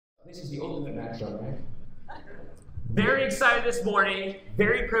This is the ultimate matchup, right? Very excited this morning,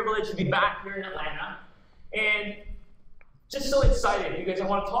 very privileged to be back here in Atlanta, and just so excited because I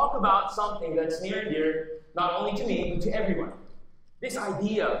want to talk about something that's near and dear, not only to me, but to everyone. This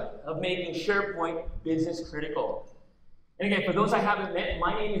idea of making SharePoint business critical. And again, for those I haven't met,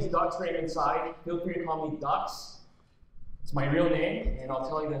 my name is Dux Raymond Side. Feel free to call me Dux. It's my real name, and I'll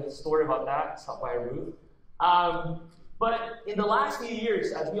tell you the story about that. It's up by Ruth. But in the last few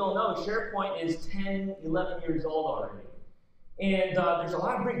years, as we all know, SharePoint is 10, 11 years old already. And there's a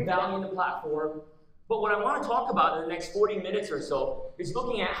lot of great value in the platform. But what I want to talk about in the next 40 minutes or so is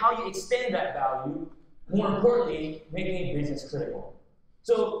looking at how you extend that value, more importantly, making it business critical.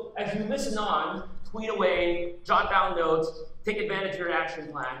 So as you listen on, tweet away, jot down notes, take advantage of your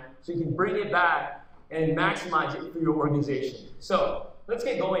action plan so you can bring it back and maximize it for your organization. So let's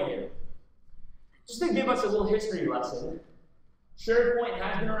get going here. Just to give us a little history lesson, SharePoint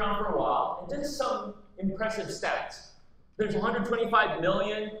has been around for a while, and just some impressive stats. There's 125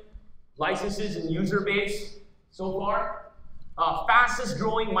 million licenses and user base so far. Fastest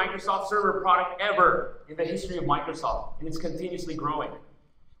growing Microsoft Server product ever in the history of Microsoft, and it's continuously growing.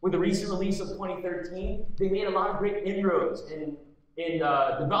 With the recent release of 2013, they made a lot of great inroads in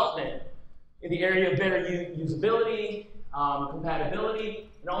development in the area of better usability, compatibility,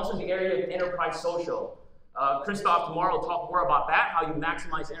 and also the area of enterprise social. Christoph tomorrow will talk more about that, how you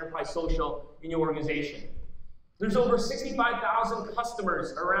maximize enterprise social in your organization. There's over 65,000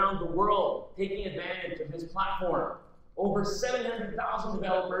 customers around the world taking advantage of this platform. Over 700,000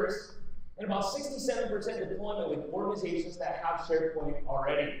 developers, and about 67% deployment with organizations that have SharePoint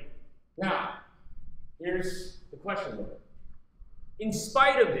already. Now, here's the question though. In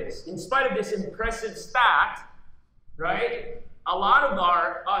spite of this impressive stat, right? A lot of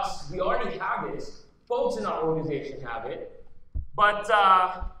us, we already have this. Folks in our organization have it. But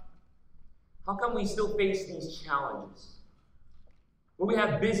how come we still face these challenges? Well, we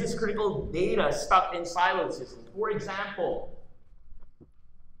have business critical data stuck in siloed systems. For example,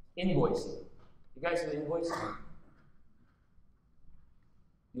 invoicing. You guys do invoicing?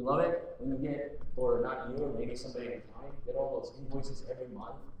 You love it when you get, or not you, or maybe somebody in accounting, get all those invoices every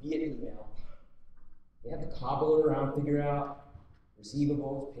month via email. They have to cobble it around, figure out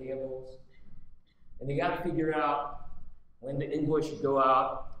receivables, payables, and they got to figure out when the invoice should go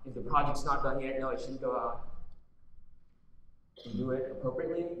out. If the project's not done yet, no, it shouldn't go out. You do it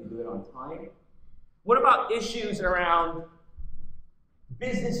appropriately, you do it on time. What about issues around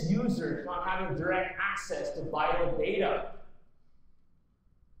business users not having direct access to vital data?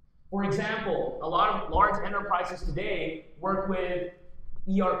 For example, a lot of large enterprises today work with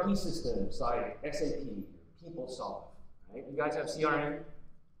ERP systems like SAP, PeopleSoft, right? You guys have CRM?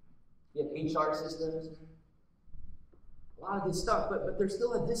 You have HR systems? A lot of this stuff, but there's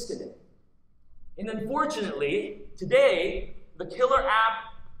still a disconnect. And unfortunately, today, the killer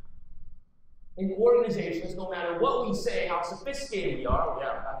app in organizations, no matter what we say, how sophisticated we are, we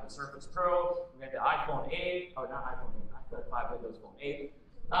have the Surface Pro, we have the iPhone 8, or not iPhone 8, iPhone 5, Windows Phone 8.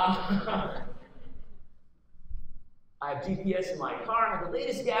 I have GPS in my car, I have the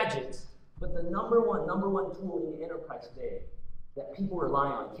latest gadgets, but the number one tool in the enterprise today that people rely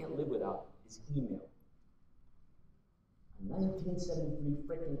on, can't live without, is email. A 1973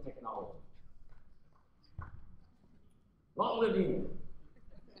 freaking technology. Long live email.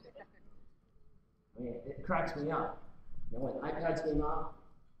 I mean, it cracks me up. You know, when iPads came out,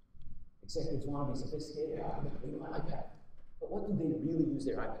 executives want to be sophisticated. Yeah, I'm going to my iPad. But what do they really use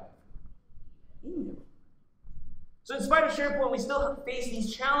their iPad for? Email. So in spite of SharePoint, we still face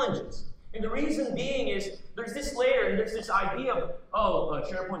these challenges. And the reason being is there's this layer and there's this idea of,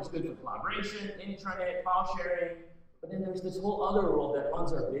 SharePoint is good for collaboration, intranet, file sharing, but then there's this whole other world that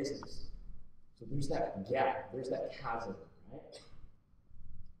runs our business. So there's that gap, there's that chasm, right?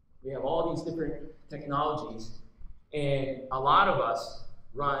 We have all these different technologies, and a lot of us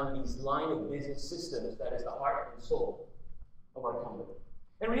run these line of business systems that is the heart and soul of our company.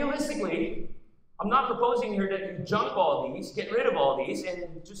 And realistically, I'm not proposing here that you junk all these, get rid of all these,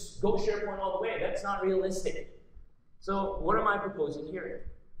 and just go SharePoint all the way. That's not realistic. So what am I proposing here?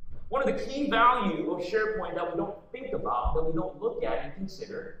 One of the key value of SharePoint that we don't think about, that we don't look at and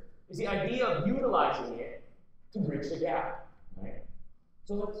consider, is the idea of utilizing it to bridge the gap. Right?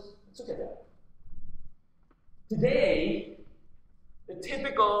 So let's look at that. Today, the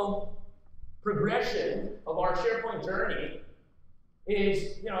typical progression of our SharePoint journey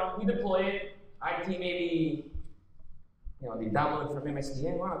is, we deploy it. IT maybe, they download it from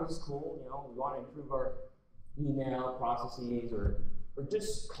MSDN. Wow, this is cool. We want to improve our email processes or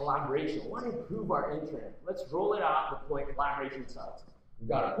just collaboration. We want to improve our intranet. Let's roll it out, deploy collaboration sites. We've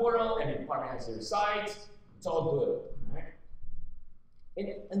got a portal, every department has their sites, it's all good, right?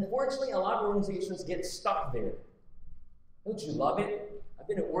 And unfortunately, a lot of organizations get stuck there. Don't you love it? I've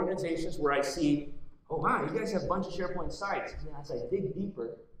been in organizations where I see, oh wow, you guys have a bunch of SharePoint sites. And as I dig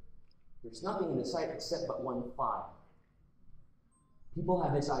deeper, there's nothing in the site except but one file. People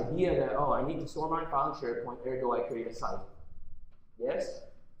have this idea that, oh, I need to store my file in SharePoint, ergo I create a site. Yes?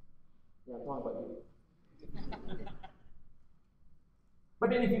 Yeah, I'm talking about you. But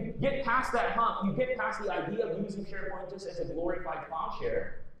then if you get past that hump, you get past the idea of using SharePoint just as a glorified file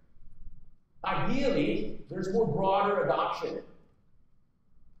share, ideally, there's more broader adoption.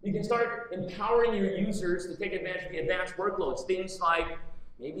 You can start empowering your users to take advantage of the advanced workloads, things like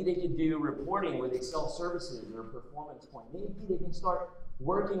maybe they could do reporting with Excel services or Performance Point. Maybe they can start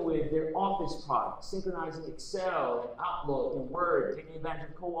working with their Office products, synchronizing Excel and Outlook and Word, taking advantage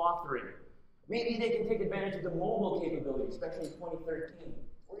of co-authoring. Maybe they can take advantage of the mobile capabilities, especially in 2013,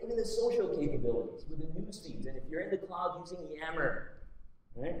 or even the social capabilities with the news feeds. And if you're in the cloud using Yammer,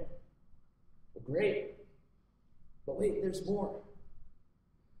 right? Well, great. But wait, there's more.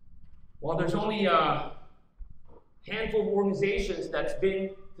 While there's only a handful of organizations that's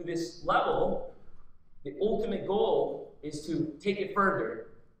been to this level, the ultimate goal is to take it further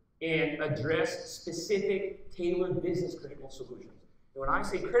and address specific, tailored, business-critical solutions. And when I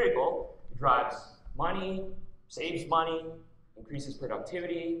say critical, it drives money, saves money, increases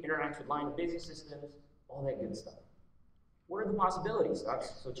productivity, interacts with line of business systems, all that good stuff. What are the possibilities?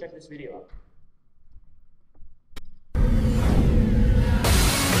 So check this video out.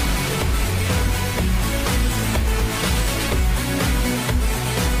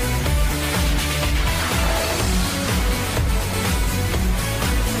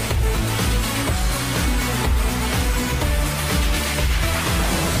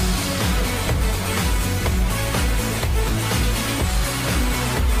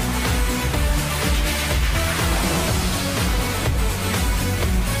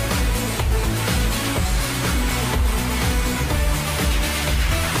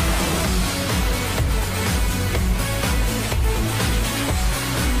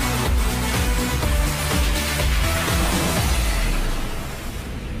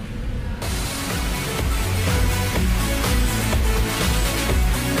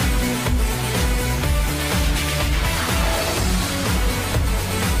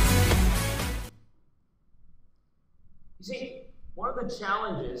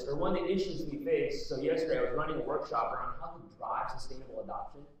 Challenges, or one of the issues we face, so yesterday I was running a workshop around how to drive sustainable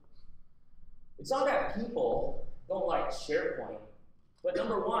adoption. It's not that people don't like SharePoint, but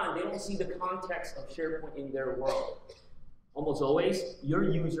number one, they don't see the context of SharePoint in their world. Almost always, your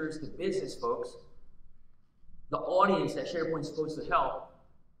users, the business folks, the audience that SharePoint is supposed to help,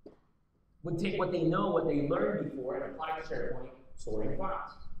 would take what they know, what they learned before, and apply to SharePoint, storing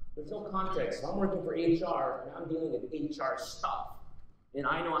files. There's no context. If I'm working for HR, and I'm dealing with HR stuff, and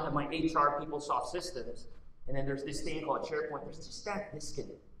I know I have my HR PeopleSoft systems, and then there's this thing called SharePoint. There's just that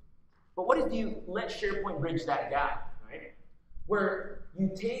disconnect. But what if you let SharePoint bridge that gap, right? Where you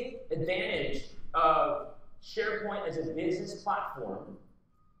take advantage of SharePoint as a business platform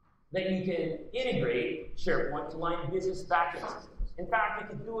that you can integrate SharePoint to line of business backend systems. In fact, you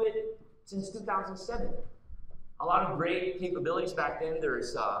could do it since 2007. A lot of great capabilities back then.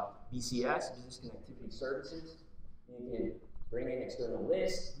 There's BCS, Business Connectivity Services. You can bring in external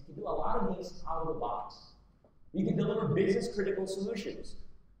lists. You can do a lot of these out of the box. You can deliver business-critical solutions.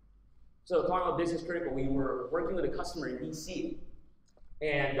 So talking about business-critical, we were working with a customer in DC,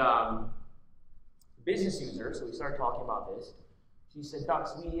 and business user, so we started talking about this. She said,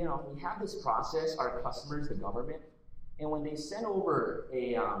 Dux, we have this process, our customers, the government, and when they send over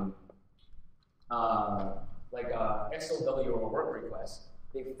a SOW or a work request,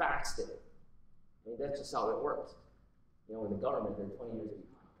 they faxed it. I mean, that's just how it works. With the government, they're 20 years behind.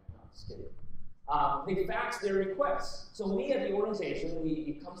 No, just kidding. They fax their requests. So we, at the organization,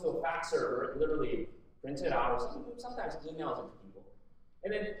 it comes to a fax server, it literally prints it out, or sometimes emails it to people.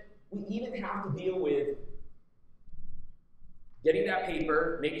 And then we even have to deal with getting that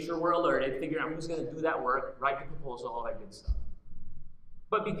paper, making sure we're alerted, figuring out who's going to do that work, write the proposal, all that good stuff.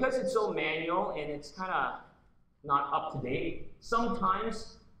 But because it's so manual and it's kind of not up to date,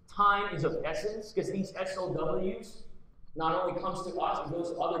 sometimes time is of essence, because these SOWs not only comes to us, it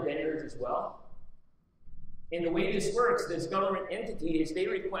goes to other vendors as well. And the way this works, this government entity is they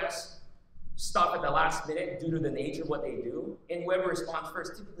request stuff at the last minute due to the nature of what they do, and whoever responds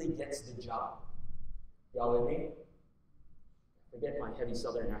first typically gets the job. Y'all with me? Forget my heavy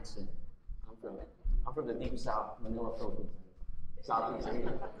southern accent. I'm from the deep south, Manila province, Southeast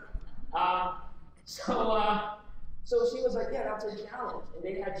Asia. So she was like, yeah, that's her challenge. And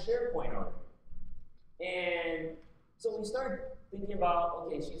they had SharePoint on it. And so we started thinking about,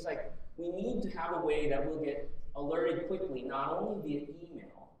 okay, she's like, we need to have a way that we'll get alerted quickly, not only via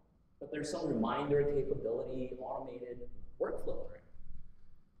email, but there's some reminder capability, automated workflow, right?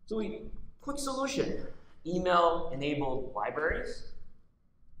 So quick solution, email-enabled libraries.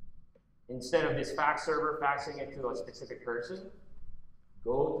 Instead of this fax server faxing it to a specific person,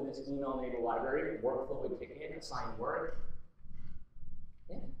 go to this email-enabled library, workflow would kick in, assign work.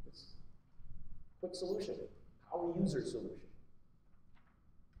 Yeah, it's a quick solution, power user solution.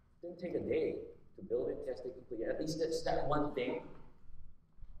 Didn't take a day to build it, test it, complete it. At least that's that one thing.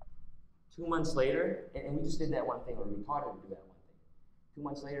 2 months later, and we just did that one thing, or we taught her to do that one thing. 2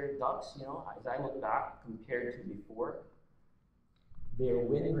 months later, Ducks, you know, as I look back compared to before, their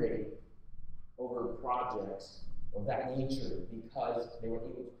win rate over projects of that nature, because they were able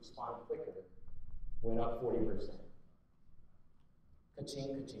to respond quicker, went up 40%. Ka-ching,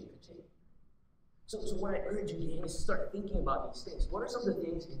 ka-ching, ka-ching. So what I urge you, Dan, is to start thinking about these things. What are some of the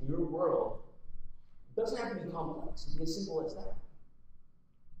things in your world? It doesn't have to be complex. It can be as simple as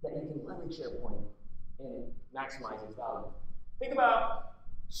that you can leverage SharePoint and maximize its value. Think about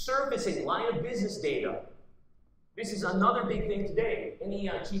surfacing line of business data. This is another big thing today. Any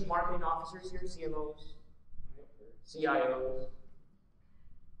chief marketing officers here, CMOs, CIOs?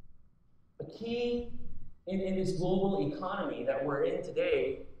 A key in this global economy that we're in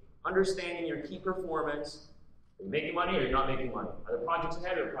today, understanding your key performance. Are you making money or you're not making money? Are the projects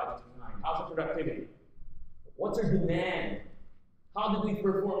ahead or projects behind? How's the productivity? What's our demand? How did we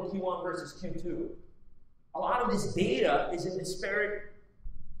perform Q1 versus Q2? A lot of this data is in disparate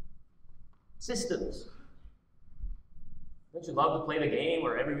systems. Don't you love to play the game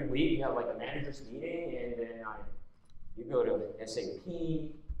where every week you have like a manager's meeting and then you go to SAP,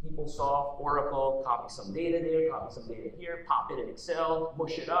 PeopleSoft, Oracle, copy some data there, copy some data here, pop it in Excel,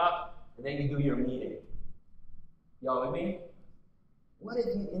 mush it up, and then you do your meeting. Y'all with me? What if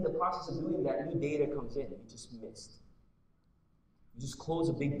you, in the process of doing that, new data comes in, you just missed? You just close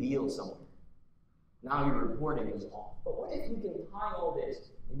a big deal somewhere. Now your reporting is off. But what if you can tie all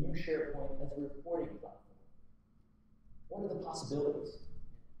this and use SharePoint as a reporting platform? What are the possibilities?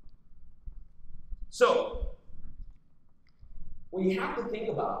 So, what you have to think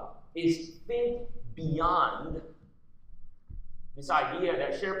about is think beyond this idea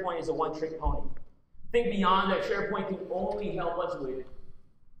that SharePoint is a one-trick pony. Think beyond that SharePoint can only help us with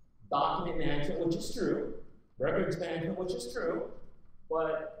document management, which is true, records management, which is true,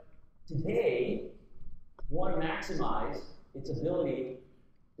 but today, you want to maximize its ability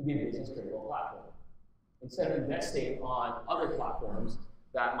to be a business-critical platform, instead of investing on other platforms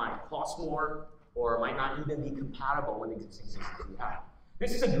that might cost more or might not even be compatible with existing systems we have.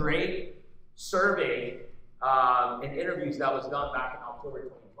 This is a great survey and interviews that was done back in October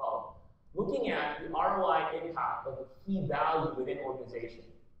 2012, looking at the ROI impact of key value within organization.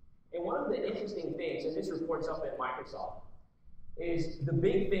 And one of the interesting things, and this report's up at Microsoft, is the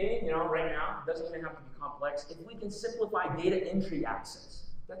big thing, you know, right now, it doesn't even have to be complex, if we can simplify data entry access,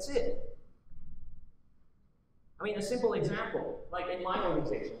 that's it. I mean, a simple example, like in my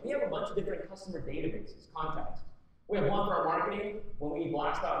organization, we have a bunch of different customer databases, contacts. We have one for our marketing. When we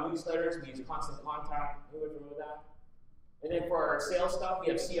blast out newsletters, we use Constant Contact. Anyone remember that? And then for our sales stuff,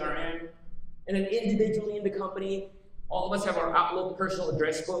 we have CRM. And then individually in the company, all of us have our Outlook personal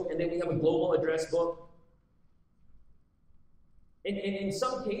address book, and then we have a global address book. And in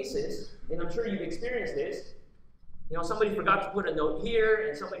some cases, and I'm sure you've experienced this, you know, somebody forgot to put a note here,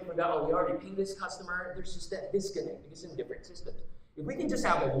 and somebody forgot, oh, we already pinged this customer. There's just that disconnect because in different systems. If we can just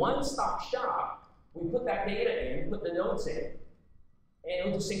have a one-stop shop, we put that data in, put the notes in, and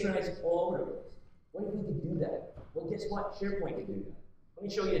it'll just synchronize it all over the place. What if we could do that? Well, guess what? SharePoint can do that. Let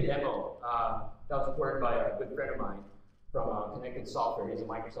me show you a demo that was reported by a good friend of mine from Connected Software. He's a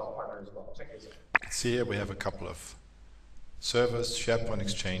Microsoft partner as well. Check this out. See here we have a couple of servers, SharePoint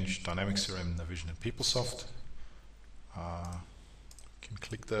Exchange, Dynamics CRM, Navision, and PeopleSoft. We can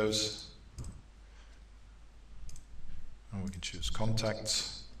click those, and we can choose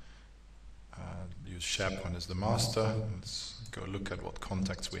contacts, use SharePoint as the master. Let's go look at what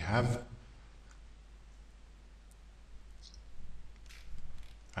contacts we have.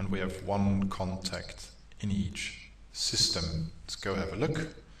 And we have one contact in each system. Let's go have a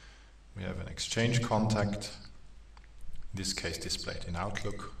look. We have an Exchange contact, in this case displayed in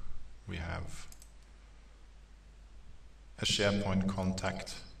Outlook. We have a SharePoint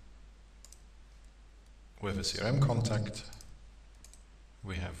contact with a CRM contact.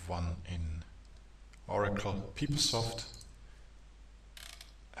 We have one in Oracle PeopleSoft,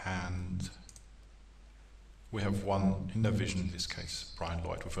 and We have one in the vision, in this case, Brian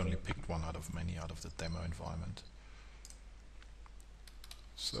Lloyd. We've only picked one out of many out of the demo environment.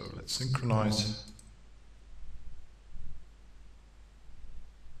 So let's synchronize.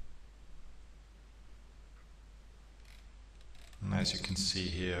 And as you can see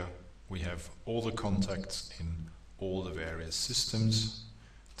here, we have all the contacts in all the various systems.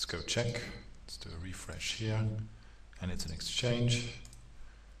 Let's go check. Let's do a refresh here. And it's an exchange.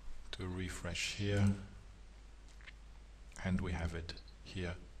 Do a refresh here. And we have it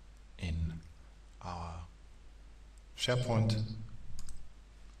here in our SharePoint.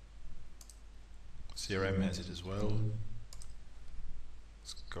 CRM has it as well.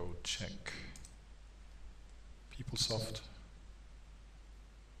 Let's go check PeopleSoft.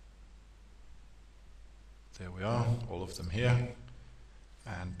 There we are, all of them here.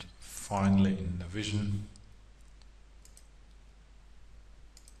 And finally in the vision,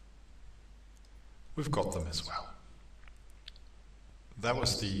 we've got them as well. That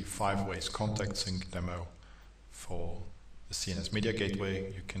was the 5 ways contact sync demo for the CNS Media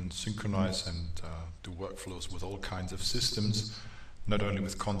Gateway. You can synchronize and do workflows with all kinds of systems, not only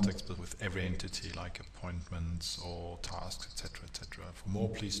with contacts, but with every entity like appointments or tasks, etc., etc. For more,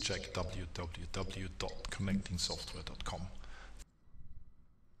 please check www.connectingsoftware.com.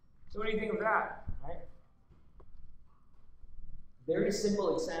 So what do you think of that, right? Very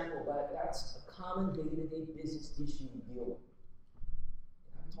simple example, but that's a common day-to-day business issue we deal with.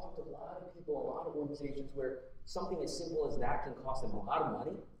 I've talked to a lot of people, a lot of organizations where something as simple as that can cost them a lot of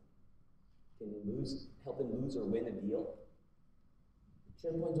money, can help them lose or win a deal.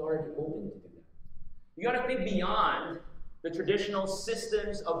 SharePoint's already open to do that. You got to think beyond the traditional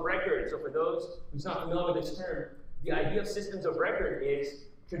systems of record. So for those who's not familiar with this term, the idea of systems of record is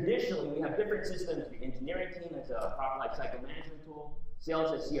traditionally we have different systems. The engineering team has a product lifecycle management tool,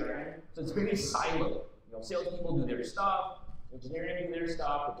 sales has CRM. So it's very siloed. You know, salespeople do their stuff, engineering do their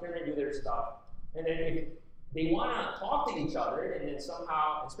stuff, procurement do their stuff, and then if they want to talk to each other, and then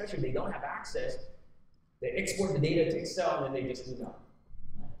somehow, especially if they don't have access, they export the data to Excel and then they just do nothing.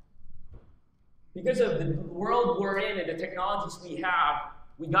 Because of the world we're in and the technologies we have,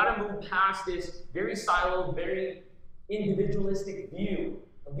 we got to move past this very siloed, very individualistic view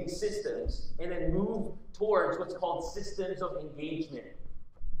of these systems and then move towards what's called systems of engagement.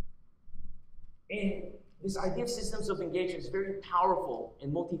 And this idea of systems of engagement is very powerful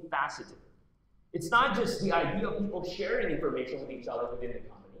and multifaceted. It's not just the idea of people sharing information with each other within the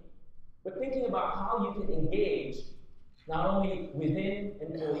company, but thinking about how you can engage not only within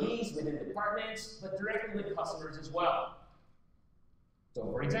employees, within departments, but directly with customers as well. So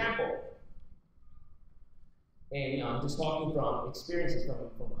for example, and I'm just talking from experiences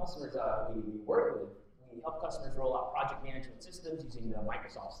from customers we work with, we help customers roll out project management systems using the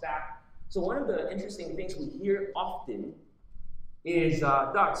Microsoft stack. So one of the interesting things we hear often is,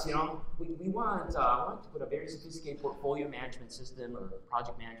 Dux, you know, we want to put a very sophisticated portfolio management system or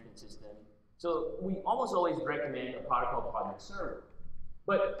project management system. So we almost always recommend a product called Project Server.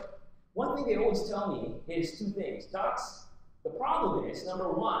 But one thing they always tell me is 2 things. Dux, the problem is,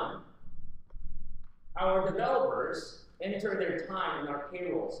 number 1, our developers enter their time in our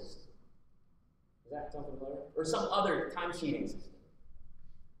payroll system. Is that something familiar? Or some other time-sheeting system.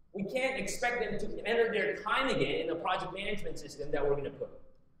 We can't expect them to enter their time again in the project management system that we're going to put.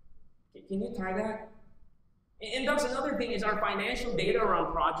 Can you try that? And that's another thing is our financial data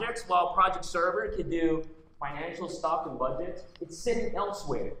around projects, while Project Server could do financial stuff and budgets, it's sitting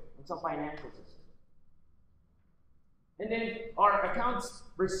elsewhere in some financial system. And then our accounts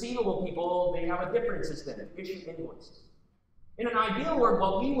receivable people, they have a different system, issue invoices. In an ideal world,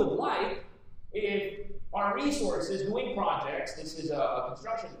 what we would like if our resources doing projects, this is a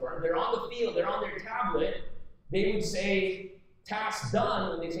construction firm, they're on the field, they're on their tablet, they would say task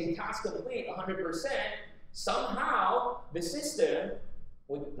done, when they say task complete 100%, somehow the system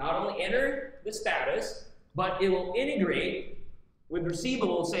would not only enter the status, but it will integrate with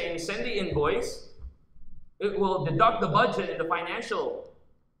receivables saying send the invoice, it will deduct the budget in the financial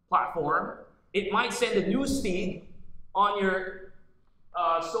platform, it might send a news feed on your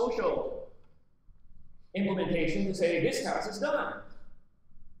social implementation to say this task is done.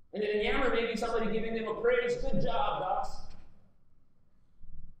 And then in Yammer, maybe somebody giving them a praise, good job, Dux.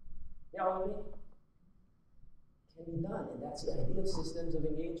 You know what I mean? Can be done, and that's the idea of systems of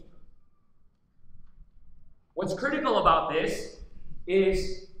engagement. What's critical about this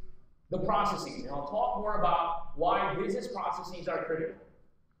is the processes, and I'll talk more about why business processes are critical.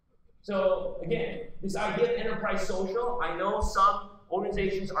 So again, this idea of enterprise social, I know some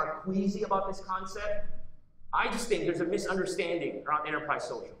organizations are queasy about this concept. I just think there's a misunderstanding around enterprise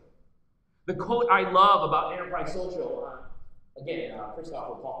social. The quote I love about enterprise social, again, Christoph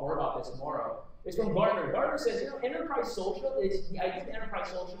will talk more about this tomorrow, is from Gartner. Gartner says, enterprise social is, the idea of enterprise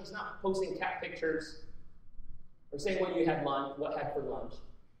social is not posting cat pictures or saying what you had lunch, what had for lunch.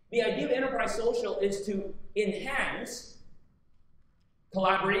 The idea of enterprise social is to enhance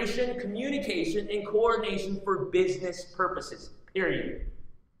collaboration, communication, and coordination for business purposes, period.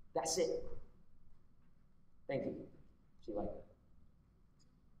 That's it. Thank you. She liked that.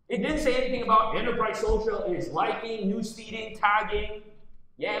 It didn't say anything about enterprise social is liking, newsfeeding, tagging,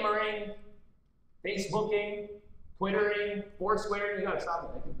 yammering, Facebooking, Twittering, Foursquare. You gotta stop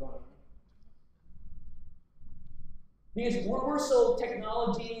it. I keep going. Because we're so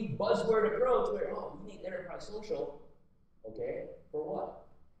technology buzzword approach where, we need enterprise social. Okay, for what?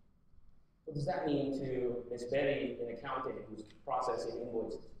 What does that mean to Miss Betty in accounting who's processing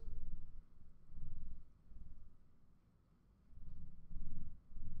invoices?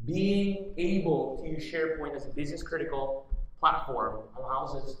 Being able to use SharePoint as a business critical platform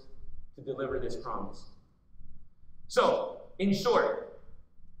allows us to deliver this promise. So, in short,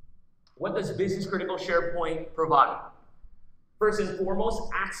 what does business critical SharePoint provide? First and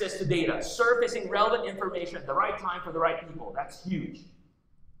foremost, access to data, surfacing relevant information at the right time for the right people. That's huge.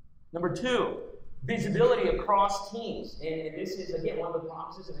 Number two, visibility across teams. And this is, again, one of the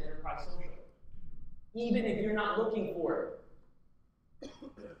promises of enterprise social. Even if you're not looking for it.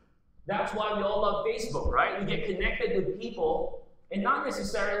 That's why we all love Facebook, right? We get connected with people, and not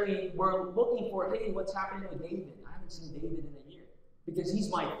necessarily we're looking for, hey, what's happening with David? I haven't seen David in a year. Because he's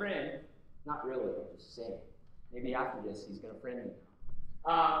my friend. Not really, I'm just saying. Maybe after this, he's going to friend me.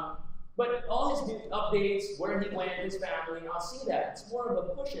 But all his updates, where he went, his family, I'll see that. It's more of a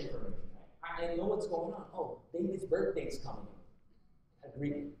push information. I know what's going on. Oh, David's birthday's coming up.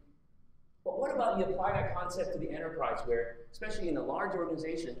 Agree. But what about you apply that concept to the enterprise where, especially in a large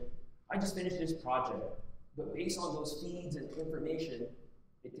organization, I just finished this project, but based on those feeds and information,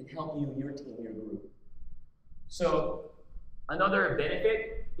 it can help you, your team, your group. So another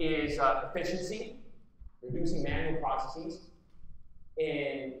benefit is efficiency, reducing manual processes.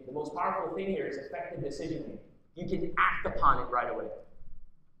 And the most powerful thing here is effective decision-making. You can act upon it right away.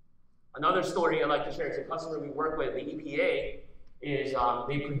 Another story I'd like to share is a customer we work with, the EPA, is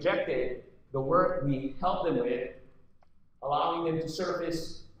they projected the work we helped them with, allowing them to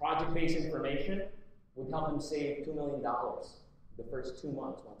surface project-based information, would help them save $2 million the first 2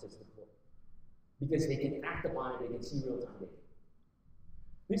 months once it's deployed. Because they can act upon it, they can see real-time data.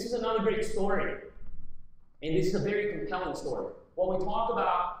 This is another great story, and this is a very compelling story. When we talk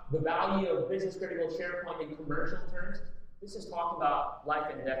about the value of business-critical SharePoint in commercial terms, this is talking about life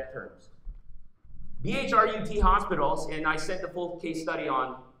and death terms. BHRUT hospitals, and I sent the full case study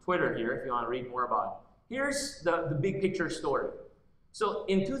on Twitter here if you want to read more about it. Here's the big picture story. So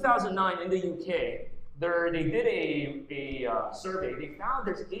in 2009 in the UK, they did a survey. They found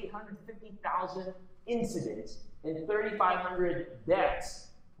there's 850,000 incidents and 3,500 deaths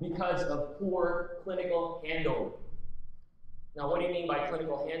because of poor clinical handover. Now, what do you mean by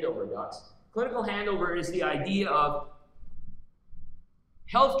clinical handover, Ducks? Clinical handover is the idea of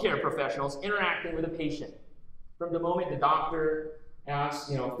healthcare professionals interacting with a patient. From the moment the doctor asks,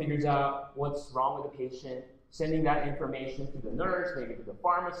 figures out what's wrong with the patient, sending that information to the nurse, maybe to the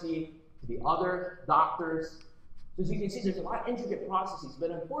pharmacy, to the other doctors. So as you can see, there's a lot of intricate processes, but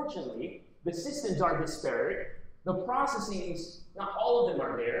unfortunately, the systems are disparate. The processes, not all of them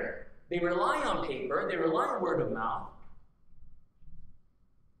are there. They rely on paper, they rely on word of mouth.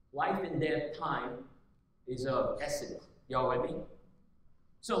 Life and death time is of essence. Y'all with me?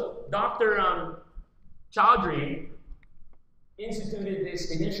 So Dr. Chowdhury instituted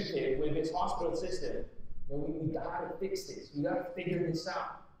this initiative with his hospital system. We got to fix this. We got to figure this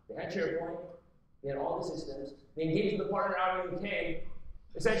out. They had SharePoint. They had all the systems. They engaged with a partner out in the UK,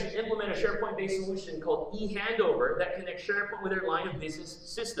 essentially implement a SharePoint-based solution called eHandover that connects SharePoint with their line of business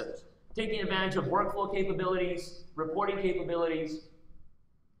systems, taking advantage of workflow capabilities, reporting capabilities,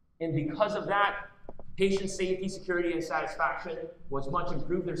 and because of that, patient safety, security, and satisfaction was much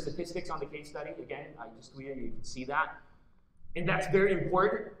improved. There's statistics on the case study. Again, I just tweeted, you can see that. And that's very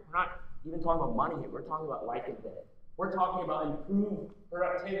important. We're not even talking about money here. We're talking about life and death. We're talking about improved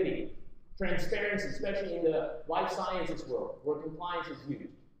productivity, transparency, especially in the life sciences world, where compliance is huge.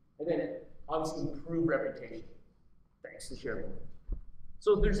 And then, obviously, improved reputation, thanks to SharePoint.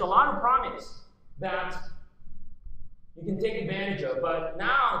 So there's a lot of promise that you can take advantage of. But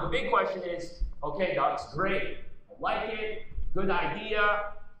now, the big question is, okay, Docs, great. I like it. Good idea.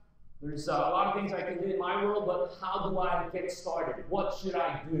 There's a lot of things I can do in my world, but how do I get started? What should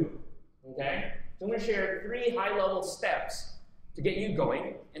I do? Okay? So I'm going to share 3 high-level steps to get you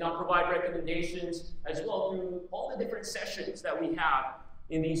going, and I'll provide recommendations as well through all the different sessions that we have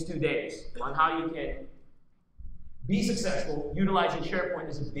in these 2 days on how you can be successful utilizing SharePoint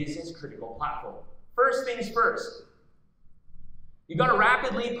as a business-critical platform. First things first, you got to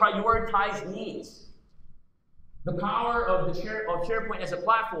rapidly prioritize needs. The power of SharePoint as a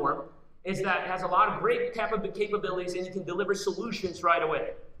platform is that it has a lot of great capabilities and you can deliver solutions right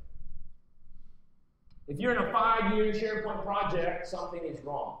away. If you're in a 5-year SharePoint project, something is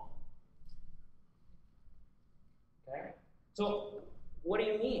wrong. Okay? So, what do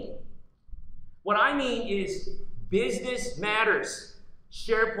you mean? What I mean is business matters.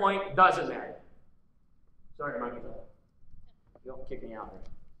 SharePoint doesn't matter. Sorry, microphone. You don't kick me out there.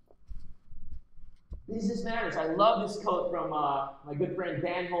 Business matters. I love this quote from my good friend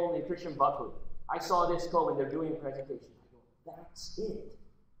Dan Holm and Christian Buckley. I saw this quote when they're doing a presentation. I go, that's it.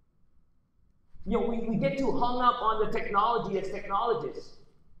 You know, we get too hung up on the technology as technologists.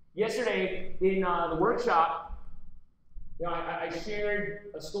 Yesterday in the workshop, you know, I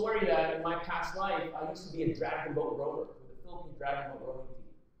shared a story that in my past life, I used to be a dragon boat rower with the Philippine dragon boat rowing team.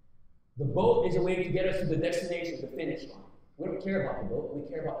 The boat is a way to get us to the destination, the finish line. We don't care about the boat, we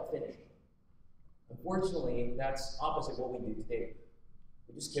care about the finish. Unfortunately, that's opposite what we do today.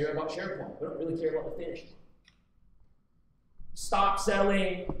 We just care about SharePoint. We don't really care about the finish line. Stop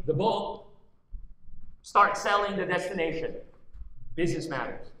selling the boat. Start selling the destination. Business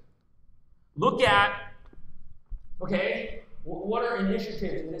matters. Look at, okay, what are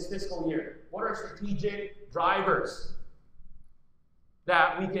initiatives in this fiscal year? What are strategic drivers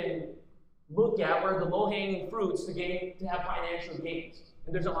that we can look at? What are the low-hanging fruits to have financial gains?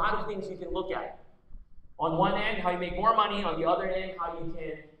 And there's a lot of things you can look at. On one end, how you make more money. On the other end, how you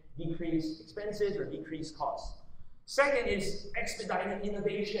can decrease expenses or decrease costs. Second is expediting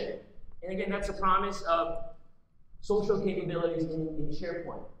innovation. And again, that's a promise of social capabilities in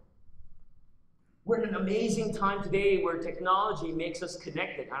SharePoint. We're in an amazing time today where technology makes us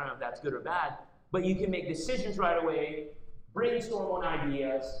connected. I don't know if that's good or bad, but you can make decisions right away, brainstorm on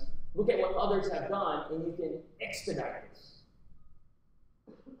ideas, look at what others have done, and you can expedite this.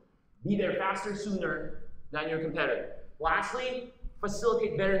 Be there faster, sooner than your competitor. Lastly,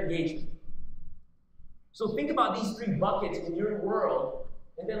 facilitate better engagement. So think about these 3 buckets in your world,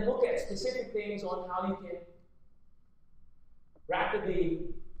 and then look at specific things on how you can rapidly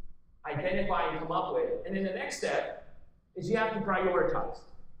identify and come up with. And then the next step is you have to prioritize.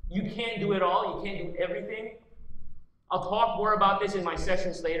 You can't do it all. You can't do everything. I'll talk more about this in my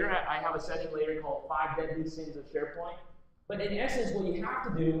sessions later. I have a session later called 5 Deadly Sins of SharePoint. But in essence, what you have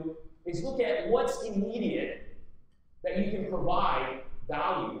to do is look at what's immediate that you can provide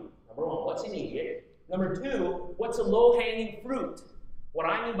value. Number 1, what's immediate? Number 2, what's a low-hanging fruit? What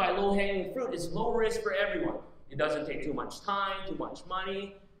I mean by low-hanging fruit is low risk for everyone. It doesn't take too much time, too much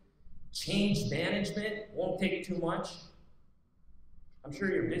money. Change management won't take too much. I'm sure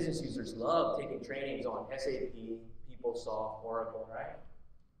your business users love taking trainings on SAP, PeopleSoft, Oracle, right?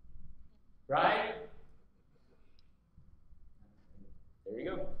 Right? There you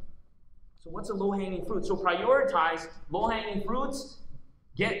go. So what's a low-hanging fruit? So prioritize low-hanging fruits,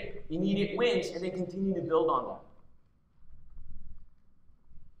 get immediate wins, and then continue to build on that.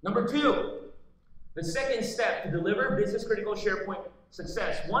 Number 2, the second step to deliver business-critical SharePoint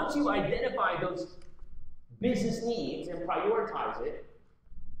success. Once you identify those business needs and prioritize it,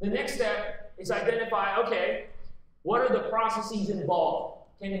 the next step is identify, okay, what are the processes involved?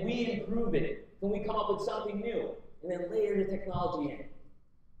 Can we improve it? Can we come up with something new? And then layer the technology in.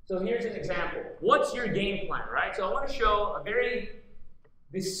 So here's an example. What's your game plan, right? So I want to show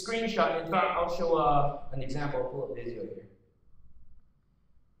this screenshot. In fact, I'll show an example. I'll pull up Visio here.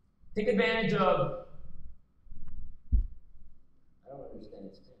 Take advantage of, I don't understand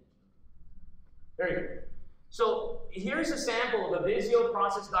this page. There you go. So here's a sample of the Visio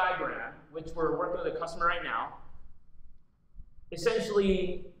process diagram, which we're working with a customer right now,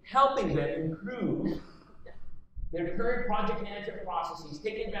 essentially helping them improve their current project management processes,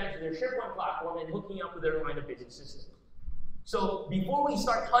 taking advantage of their SharePoint platform and hooking up with their line of business system. So before we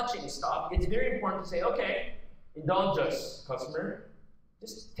start touching stuff, it's very important to say, okay, indulge us, customer.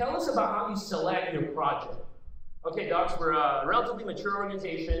 Just tell us about how you select your project. Okay, docs, we're a relatively mature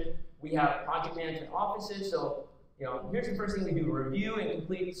organization. We have project management offices, so here's the first thing we do: review and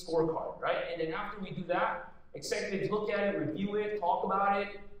complete scorecard, right? And then after we do that, executives look at it, review it, talk about it,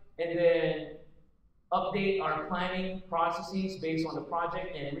 and then update our planning processes based on the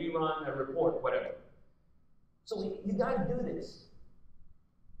project and rerun a report, whatever. So you got to do this.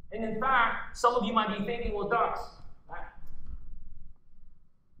 And in fact, some of you might be thinking, well, docs,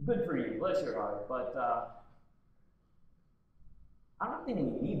 good for you, bless your heart, but I don't think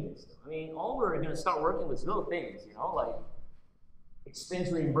we need this. I mean, all we're going to start working with little things, like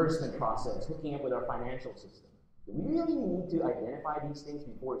expense reimbursement process, hooking up with our financial system. Do we really need to identify these things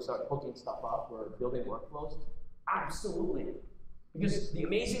before we start hooking stuff up or building workflows? Absolutely. Because the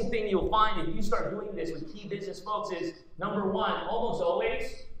amazing thing you'll find if you start doing this with key business folks is, number one, almost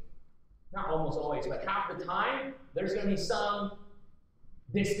always, not almost always, but half the time, there's going to be some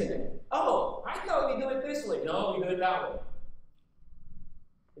disconnect. Oh, I thought we do it this way. No, we do it that way.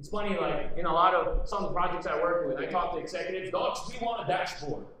 It's funny, like in a lot of some of the projects I work with, I talk to executives, docs, we want a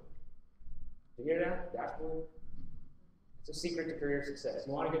dashboard. You hear that? Dashboard? It's a secret to career success.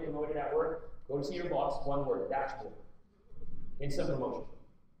 You want to get promoted at work? Go to see your boss, one word, dashboard. Instant promotion.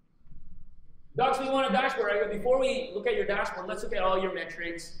 Docs, we want a dashboard. Right? Before we look at your dashboard, let's look at all your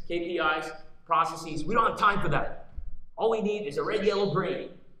metrics, KPIs, processes. We don't have time for that. All we need is a red, yellow, green.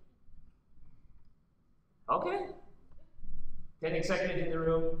 Okay. 10 executives in the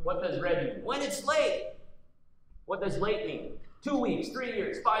room. What does red mean? When it's late. What does late mean? 2 weeks, 3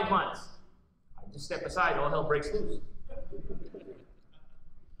 years, 5 months. I just step aside, all hell breaks loose.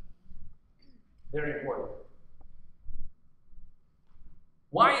 Very important.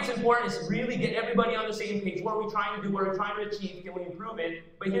 Why it's important is to really get everybody on the same page. What are we trying to do? What are we trying to achieve? Can we improve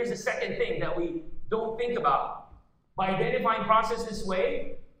it? But here's the second thing that we don't think about. By identifying process this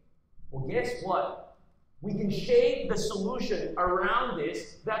way, well, guess what? We can shape the solution around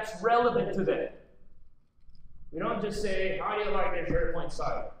this that's relevant to them. We don't just say, how do you like your SharePoint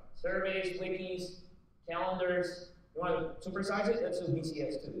site? Surveys, wikis, calendars. You want to supersize it? Let's do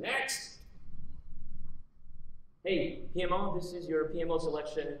BCS2. Next. Hey, PMO, this is your PMO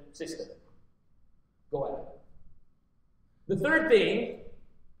selection system. Go ahead. The third thing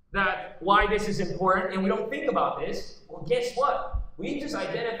that why this is important, and we don't think about this, well, guess what? We just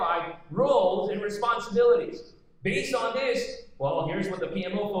identified roles and responsibilities. Based on this, well, here's what the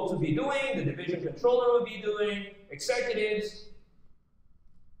PMO folks would be doing, the division controller would be doing, executives.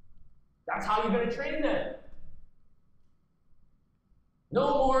 That's how you're going to train them.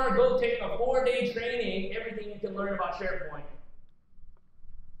 No more go take a 4-day training, everything you can learn about SharePoint.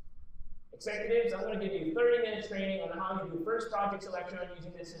 Executives, I'm going to give you 30 minutes training on how you do first project selection on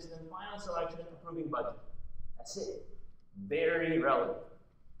using this system, final selection, approving budget. That's it. Very relevant.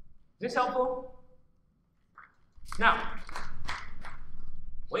 Is this helpful? Now,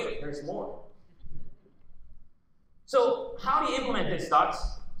 wait, there's more. So, how do you implement this, docs?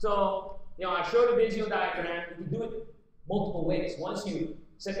 So, I showed a Visio diagram. You can do it multiple ways. Once you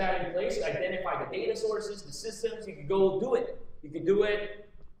set that in place, you identify the data sources, the systems, you can go do it. You can do it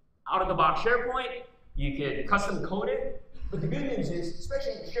out of the box SharePoint. You can custom code it. But the good news is,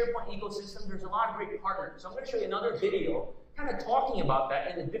 especially in the SharePoint ecosystem, there's a lot of great partners. So I'm going to show you another video kind of talking about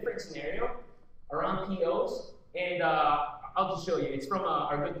that in a different scenario around POs. And I'll just show you. It's from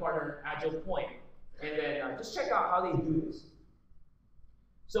our good partner, AgilePoint. And then just check out how they do this.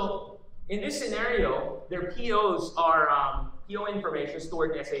 So in this scenario, their POs are PO information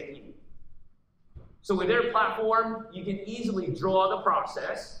stored in SAP. So with their platform, you can easily draw the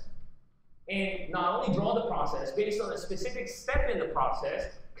process, and not only draw the process, based on a specific step in the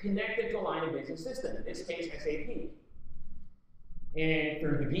process, connect it to a line of business system, in this case, SAP. And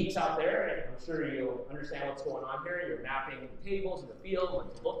for the geeks out there, and I'm sure you'll understand what's going on here, you're mapping the tables in the field,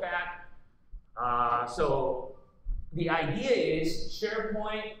 what to look at. So the idea is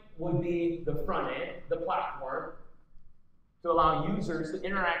SharePoint would be the front end, the platform, to allow users to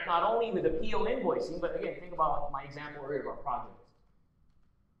interact not only with the PO invoicing, but again, think about my example earlier about projects.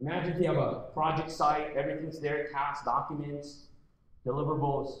 Imagine if you have a project site, everything's there, tasks, documents,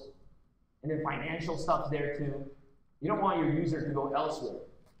 deliverables, and then financial stuff's there too. You don't want your user to go elsewhere.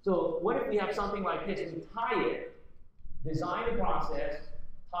 So what if we have something like this? We tie it, design the process,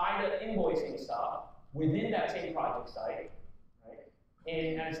 tie the invoicing stuff within that same project site, right?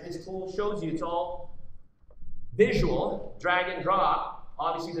 And as this tool shows you, it's all visual, drag and drop.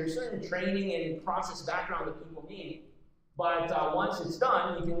 Obviously, there's certain training and process background that people need. But once it's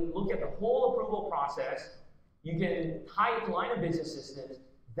done, you can look at the whole approval process. You can tie it to line of business systems.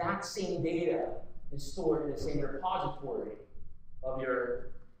 That same data is stored in the same repository of your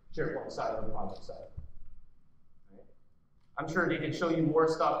SharePoint site or project site. Right? I'm sure they can show you more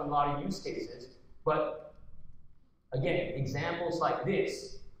stuff in a lot of use cases. But again, examples like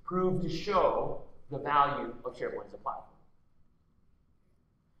this prove to show the value of SharePoint as a platform.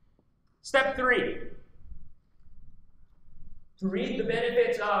 Step 3. To reap the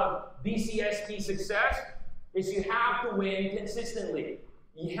benefits of bcsp success is you have to win consistently.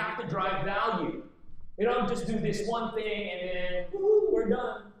 You have to drive value. You don't just do this one thing and then, woo, we're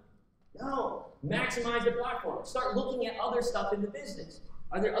done. No, maximize the platform. Start looking at other stuff in the business.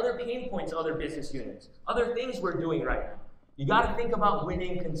 Are there other pain points, other business units, other things we're doing right now? You got to think about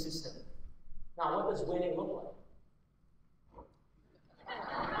winning consistently. Now, what does winning look like?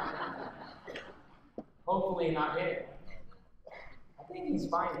 Hopefully not him. I think he's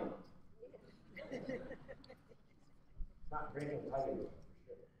fine. Not drinking tiger.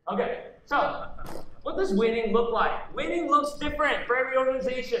 Okay, so what does winning look like? Winning looks different for every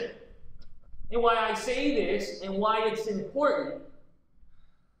organization. And why I say this and why it's important,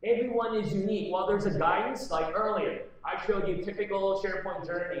 everyone is unique. While there's a guidance, like earlier, I showed you typical SharePoint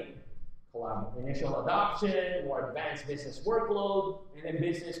journey. Initial adoption, more advanced business workload, and then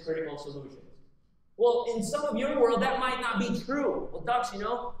business critical solutions. Well, in some of your world, that might not be true. Well, Dux,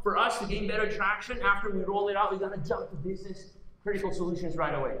 for us to gain better traction after we roll it out, we got to jump to business critical solutions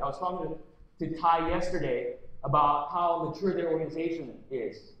right away. I was talking to Ty yesterday about how mature their organization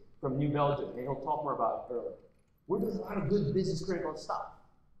is from New Belgium, and he'll talk more about it earlier. We're doing a lot of good business critical stuff.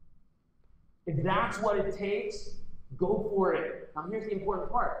 If that's what it takes, go for it. Now, here's the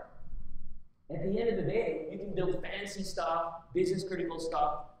important part. At the end of the day, you can build fancy stuff, business critical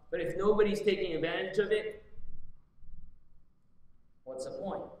stuff, but if nobody's taking advantage of it, what's the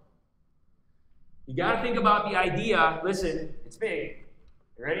point? You got to think about the idea. Listen, it's big.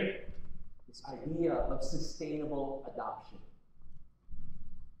 You ready? This idea of sustainable adoption.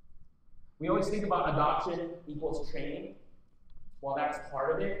 We always think about adoption equals training. While that's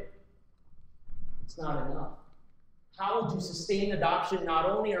part of it, it's not enough. How would you sustain adoption not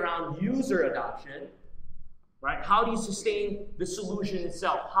only around user adoption, right? How do you sustain the solution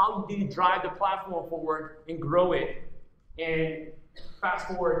itself? How do you drive the platform forward and grow it and fast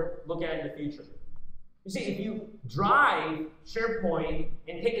forward, look at it in the future? You see, if you drive SharePoint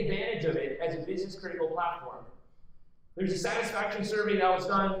and take advantage of it as a business critical platform, there's a satisfaction survey that was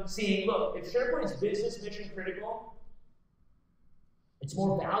done seeing, look, if SharePoint is business mission critical, it's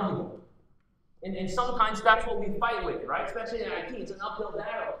more valuable. And sometimes that's what we fight with, right? Especially in IT, it's an uphill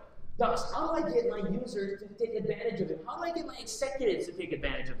battle. Thus, how do I get my users to take advantage of it? How do I get my executives to take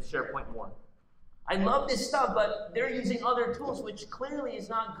advantage of SharePoint more? I love this stuff, but they're using other tools, which clearly is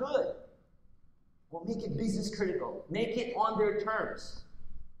not good. Well, make it business critical. Make it on their terms.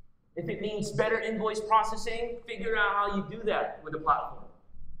 If it means better invoice processing, figure out how you do that with the platform.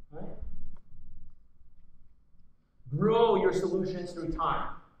 Right? Grow your solutions through time.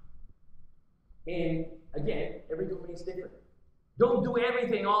 And again, every company is different. Don't do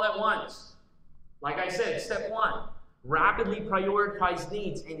everything all at once. Like I said, step one, rapidly prioritize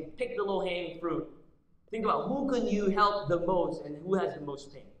needs and pick the low-hanging fruit. Think about who can you help the most and who has the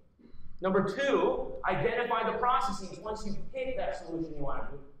most pain. Number two, identify the processes once you pick that solution you want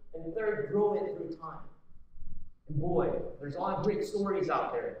to do. And third, grow it through time. And boy, there's a lot of great stories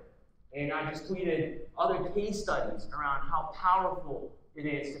out there. And I just tweeted other case studies around how powerful it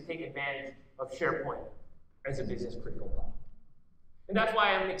is to take advantage of SharePoint as a business critical platform. And that's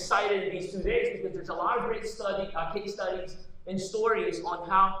why I'm excited in these 2 days, because there's a lot of great case studies and stories on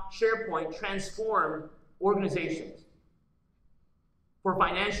how SharePoint transformed organizations for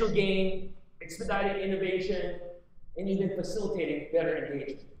financial gain, expedited innovation, and even facilitating better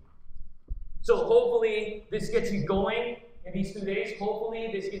engagement. So hopefully this gets you going in these 2 days. Hopefully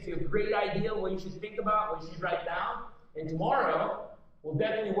this gives you a great idea of what you should think about, what you should write down. And tomorrow, we'll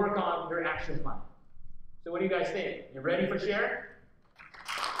definitely work on your action plan. So what do you guys think? You ready for Share?